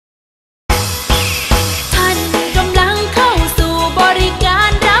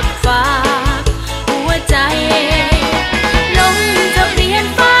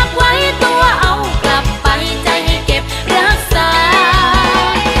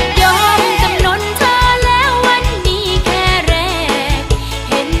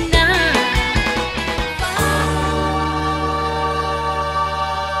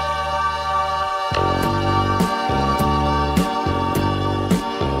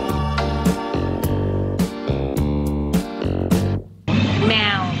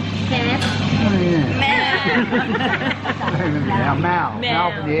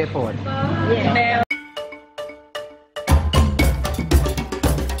Mal from the airport. Mel.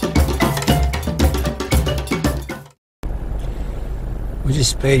 We're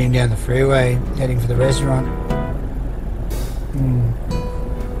just speeding down the freeway, heading for the restaurant.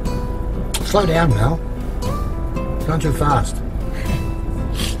 Slow down, Mel. Going too fast.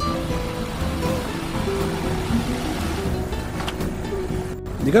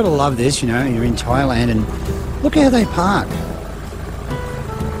 You got to love this, you know. You're in Thailand, and look how they park.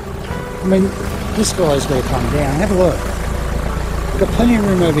 I mean, this guy's got to come down. Have a look. We've got plenty of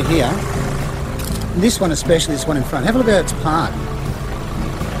room over here. And this one, especially this one in front. Have a look at how it's parked.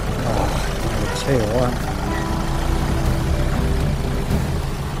 I'll tell you what.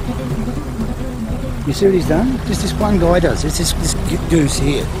 You see what he's done? Just this one guy does. It's this goose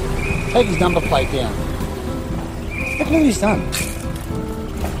here. Take his number plate down. Look what he's done.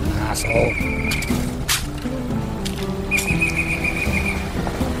 Asshole.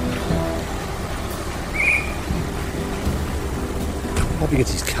 Hope he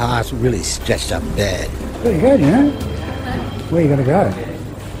gets his car really stretched up bad. Pretty good, you know? Where you gotta go?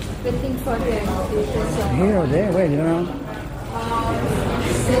 Waiting for the Here or there? Where, you know?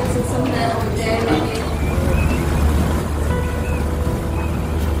 somewhere over there maybe.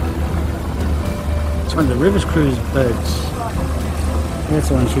 It's one of the Rivers Cruise boats. That's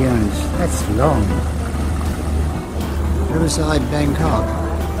the one she owns. That's long. Riverside Bangkok.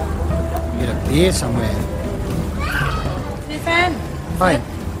 Get a beer somewhere. Fan. Hi.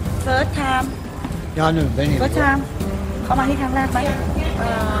 First time. Yeah, I've never been here. First time. เขามาที่ครั้งแรกไหม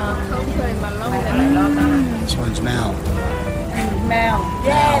เขาเคยมาล่องหลายรอบแล้ว This one's Mal. แมว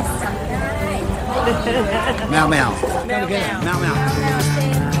yes Mal Mal. Mal Mal. Mal Mal.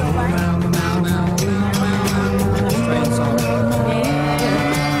 Straight song.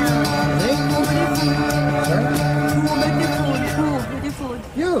 beautiful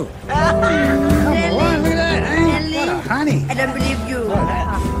You. Come on, look at that. Hey, what a honey. I don't believe you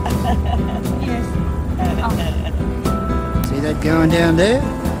yes See that going down there?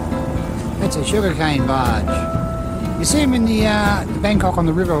 That's a sugarcane barge. You see them in the Bangkok on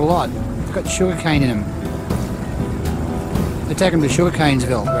the river a lot. They've got sugarcane in them. They take them to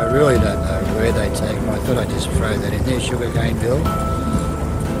Sugarcanesville. I really don't know where they take them. I thought I'd just throw that in there, Sugarcaneville.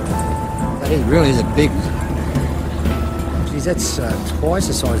 That really is a big... Geez, that's twice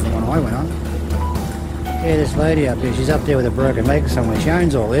the size of the one I went on. Yeah, this lady up here, she's up there with a broken leg somewhere. She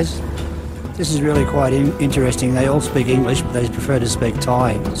owns all this. This is really quite interesting. They all speak English, but they prefer to speak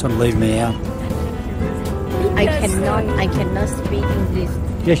Thai. Sort of leave me out. I cannot speak English.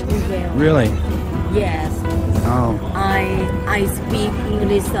 Yes, well. really? Yes. Oh. I speak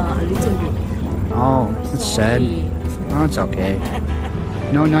English a little bit. Oh, that's sad. Oh, it's okay.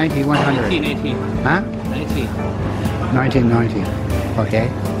 No 90, 100. 1980. Huh? 90. 1990. Okay.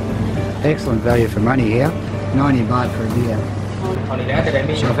 Excellent value for money here. 90 baht for a beer. So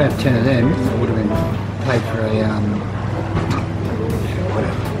if I had 10 of them, it would have been paid for a,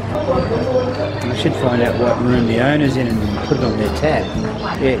 I should find out what room the owner's in and put it on their tab.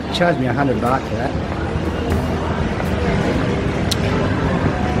 Yeah, charge me 100 baht for that.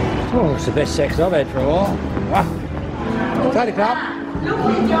 Oh, it's the best sex I've had for a while. Wow. Tidy club.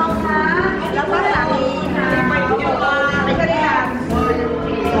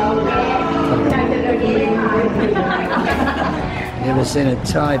 You ever seen a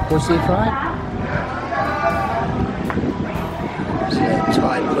Thai pussy fight? Seen a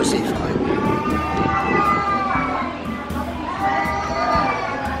Thai pussy fight?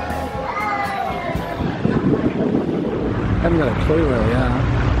 Haven't got a clue where we are.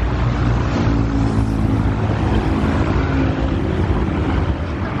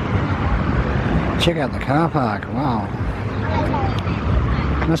 Check out the car park. Wow.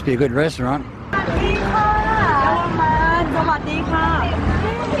 Must be a good restaurant.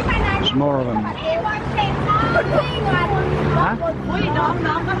 There's more of them. Huh?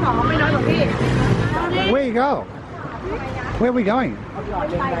 Where you go? Where are we going?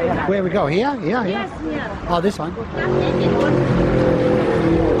 Where we go? Here? Yeah, yeah. Oh, this one.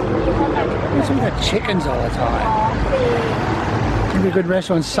 We've got chickens all the time. Maybe a good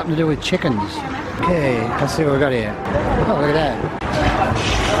restaurant, something to do with chickens. Okay, let's see what we got here. Oh, look at that.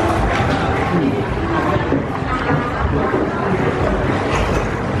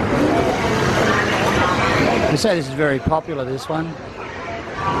 They say this is very popular, this one.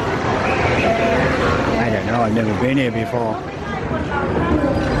 I don't know, I've never been here before.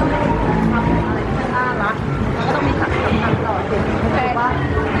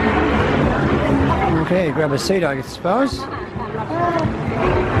 Okay, grab a seat, I suppose.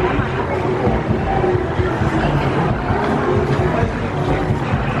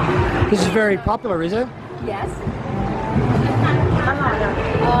 This is very popular, is it? Yes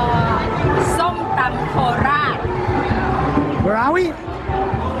ส้มตำโคราช Where are we?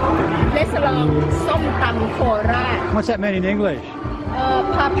 เลสลองส้มตำโคราช What's that mean in English?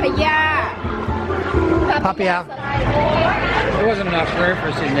 พาพยา Pattaya. There wasn't enough room for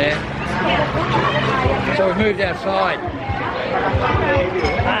us in there. So we moved outside.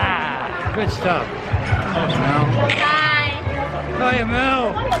 Ah, good stuff. Thanks, Mel. Hi Hiya, Mel.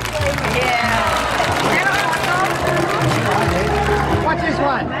 Yeah What's this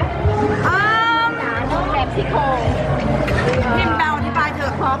one? เม็กซิโกพิมพ์เบาอธิบายเถอ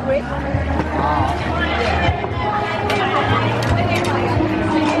ะพอกริส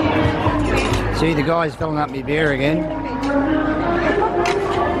See, the guy's filling up my beer again.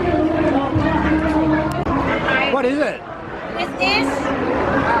 What is it? This is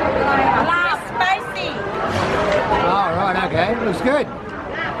lab spicy. Oh, right, okay. Looks good.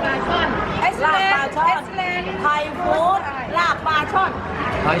 Excellent. Thai food. ลาบปลาช่อน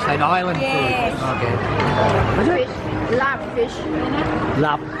Nice and island Yes. food. Okay. Is it? ลาบฟิช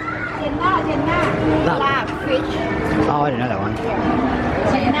Lap. เจนน่า Lap. ลาบฟิช Oh, I didn't know that one.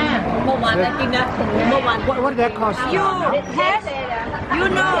 เจนน่าเมื่อวานกินนะเมื่อวาน What did that cost? You test. You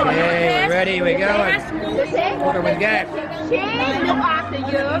know. Hey, ready, we going. What do we get? She look after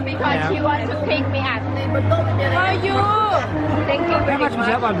you because she wants to pick me up For you. Thank you How very much was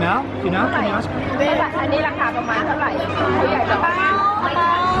that one, Mel? Do you know? Can you ask? อันนี้ราคาประมาณเท่าไหร่เขาใหญ่กว่า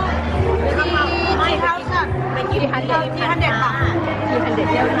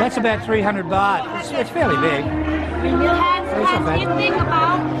That's about 300 baht. It's fairly big. Has eating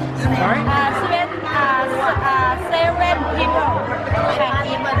about Sorry? 7 people can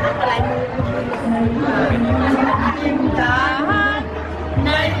eat ใน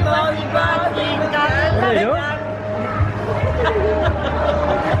บริบทกินกัน What are you doing?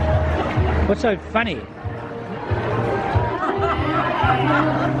 What's so funny?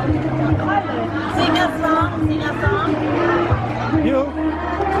 Sing a song. You?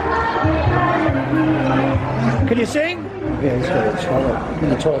 Can you sing? Yeah, he's got a toilet. I'm in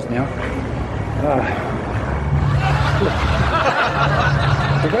the toilet now.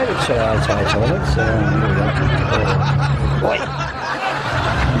 The way that Thai toilets, here we go. Oi!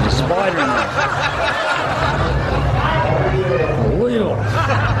 There's a spider in there. Unbelievable.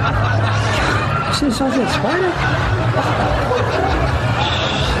 See the size of that spider?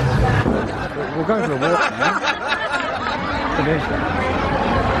 We'll go for a walk now.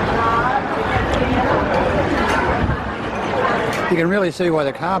 You can really see why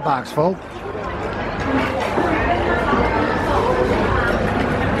the car park's full.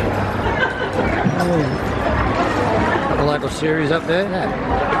 Got the local series up there. Yeah.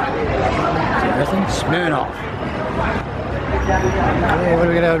 Interesting. Smirnoff. Yeah, what do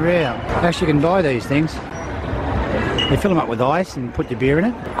we got over here? Actually, you can buy these things. You fill them up with ice and put your beer in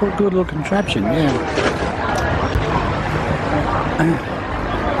it. Good little contraption, yeah.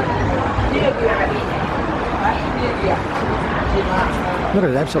 Look at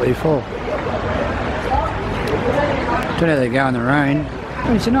it, absolutely full. Don't know how they go in the rain.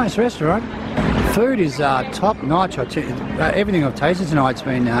 But it's a nice restaurant. Food is top notch. Everything I've tasted tonight's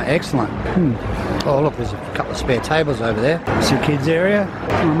been excellent. Oh look, there's a couple of spare tables over there. It's a kids area.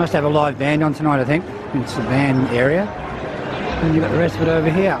 Oh, I must have a live band on tonight, I think. It's the band area. And you've got the rest of it over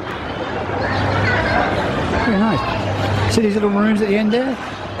here. Very nice. See these little rooms at the end there?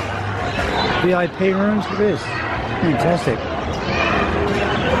 VIP rooms for this. Fantastic.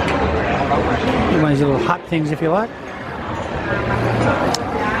 One of these little hut things, if you like.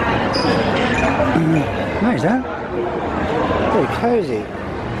 Nice, huh? Very cosy.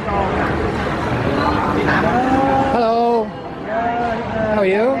 Hello. How are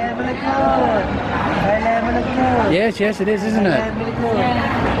you? Yes, it is, isn't it?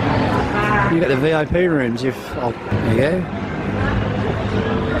 You got the VIP rooms. There you go.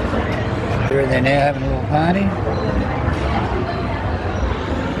 They're in there now having a little party.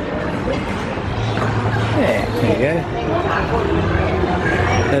 Yeah, there you go.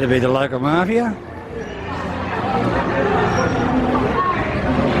 That'll be the local mafia.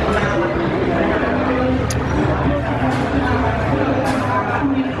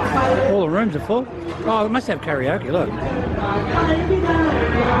 All the rooms are full. Oh, we must have karaoke, look.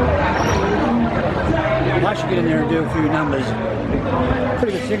 I should get in there and do a few numbers.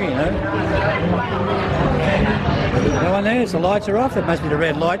 Pretty good singing, though. No one there, so the lights are off. It must be the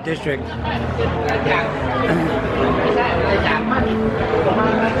red light district.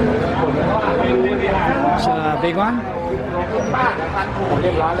 It's a big one.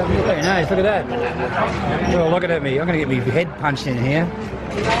 Very nice, look at that. Oh, look at me. I'm going to get my head punched in here.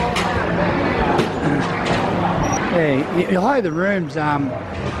 Yeah, you hire the rooms,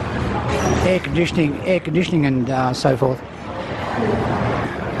 air conditioning and so forth.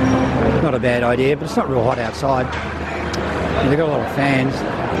 Not a bad idea, but it's not real hot outside. They've got a lot of fans.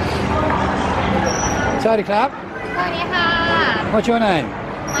 Saudi Club. What's your name?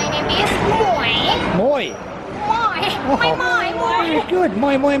 My name is Moi. Moi. Moi. Good.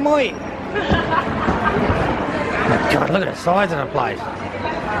 Moi. God, look at the size of the place.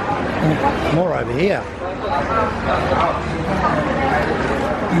 More over here.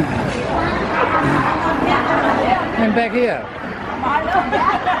 And back here.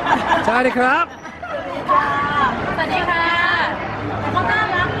 Saudi Club.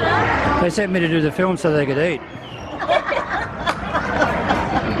 They sent me to do the film so they could eat.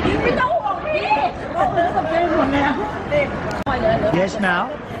 Yes, Mal.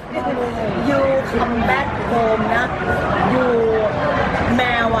 You come back home นะ You แม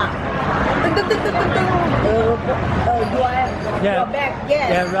วอ่ะตึ้งyour back yes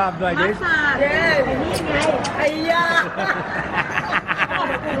Yeah, rub like this. yes ไอ้ยา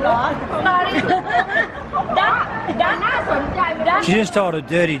เหรอด้านน่าสนใจด้าน She just told a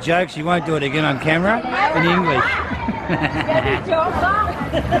dirty joke. She won't do it again on camera in English. โจ๊กบ้าง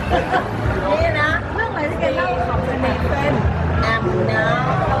นี่นะเรื่องอะไรที่แกเล่าของในเฟซI'm now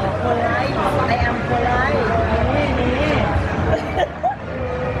polite I am polite นี่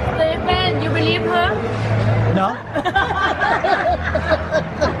Stephen you believe her No?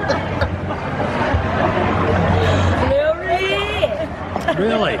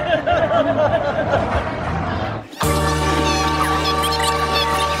 Really?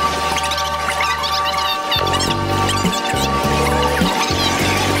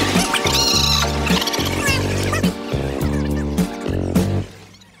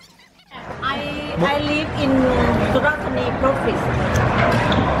 I live in Suratani province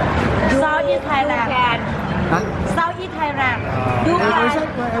Southeast Thailand Huh? Southeast Thailand you Where is it?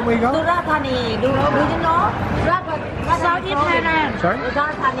 Where we go? Suratani do you know Southeast Thailand Sorry?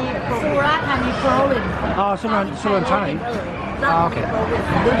 Suratani province Oh, Suratani. Oh, okay.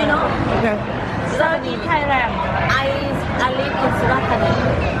 do you know Yeah. Southeast Thailand I live in Suratani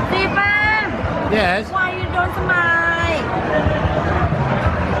Stephen Yes. why you don't smile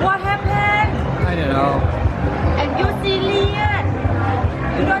what happened I don't know. and you serious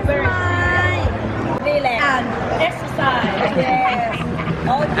you don't smile relax and exercise yes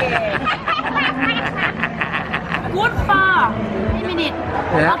okay good for 1 minute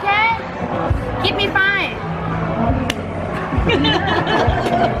Yeah. okay give me 5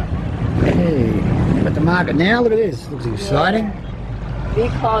 Hey, at the market now. Look at this. Looks exciting. We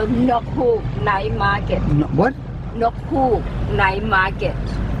call Nokhuk night market. What? Nokhuk night market.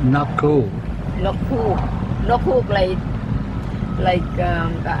 Not cool. Nokhuk like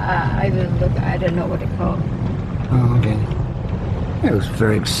I will look. I don't know what they call. Oh, okay. That looks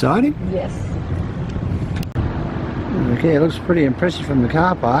very exciting. Yes. Okay, it looks pretty impressive from the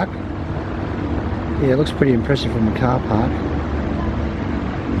car park. Yeah, it looks pretty impressive from the car park.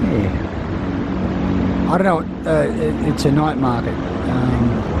 Yeah. I don't know. It's a night market.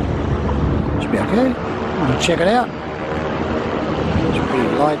 Should be okay. I'll check it out. There's pretty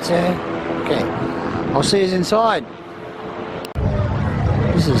lights there. Okay. I'll see you inside.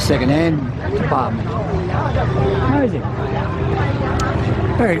 This is a second-hand department. How is it?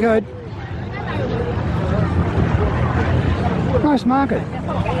 Very good. Nice market.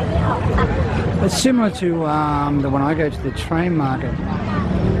 It's similar to the one I go to, the train market.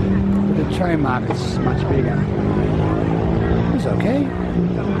 But the train market's much bigger. It's okay.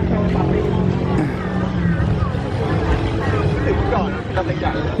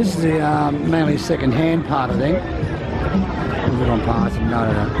 This is the mainly second-hand part, I think. We're on parts and no.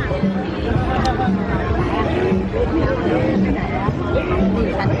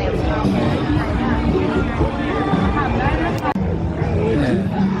 Yeah.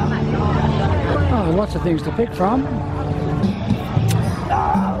 Oh, lots of things to pick from.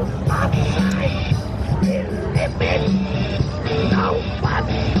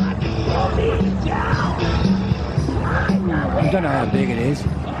 I don't know how big it is.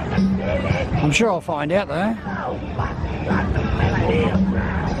 I'm sure I'll find out though.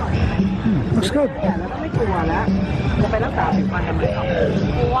 Looks good.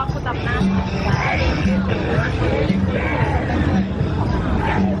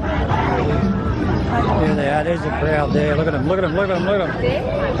 There they are. There's the crowd there. Look at them. Look at them. Look at them. Look at them.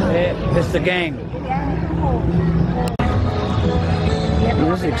 Yeah, it's the gang.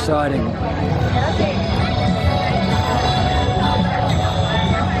 This is exciting.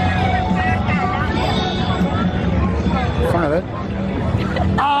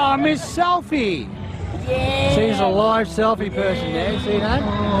 Oh, Miss Selfie. Yeah. See, there's a live selfie person there. See that?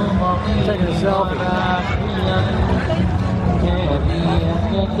 Taking a selfie.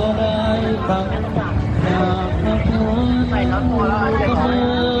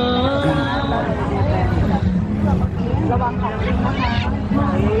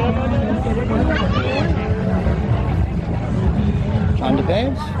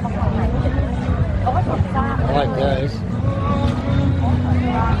 Underpants? I like those.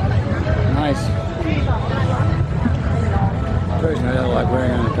 Nice. Personally, I don't like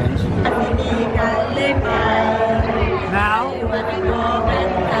wearing underpants.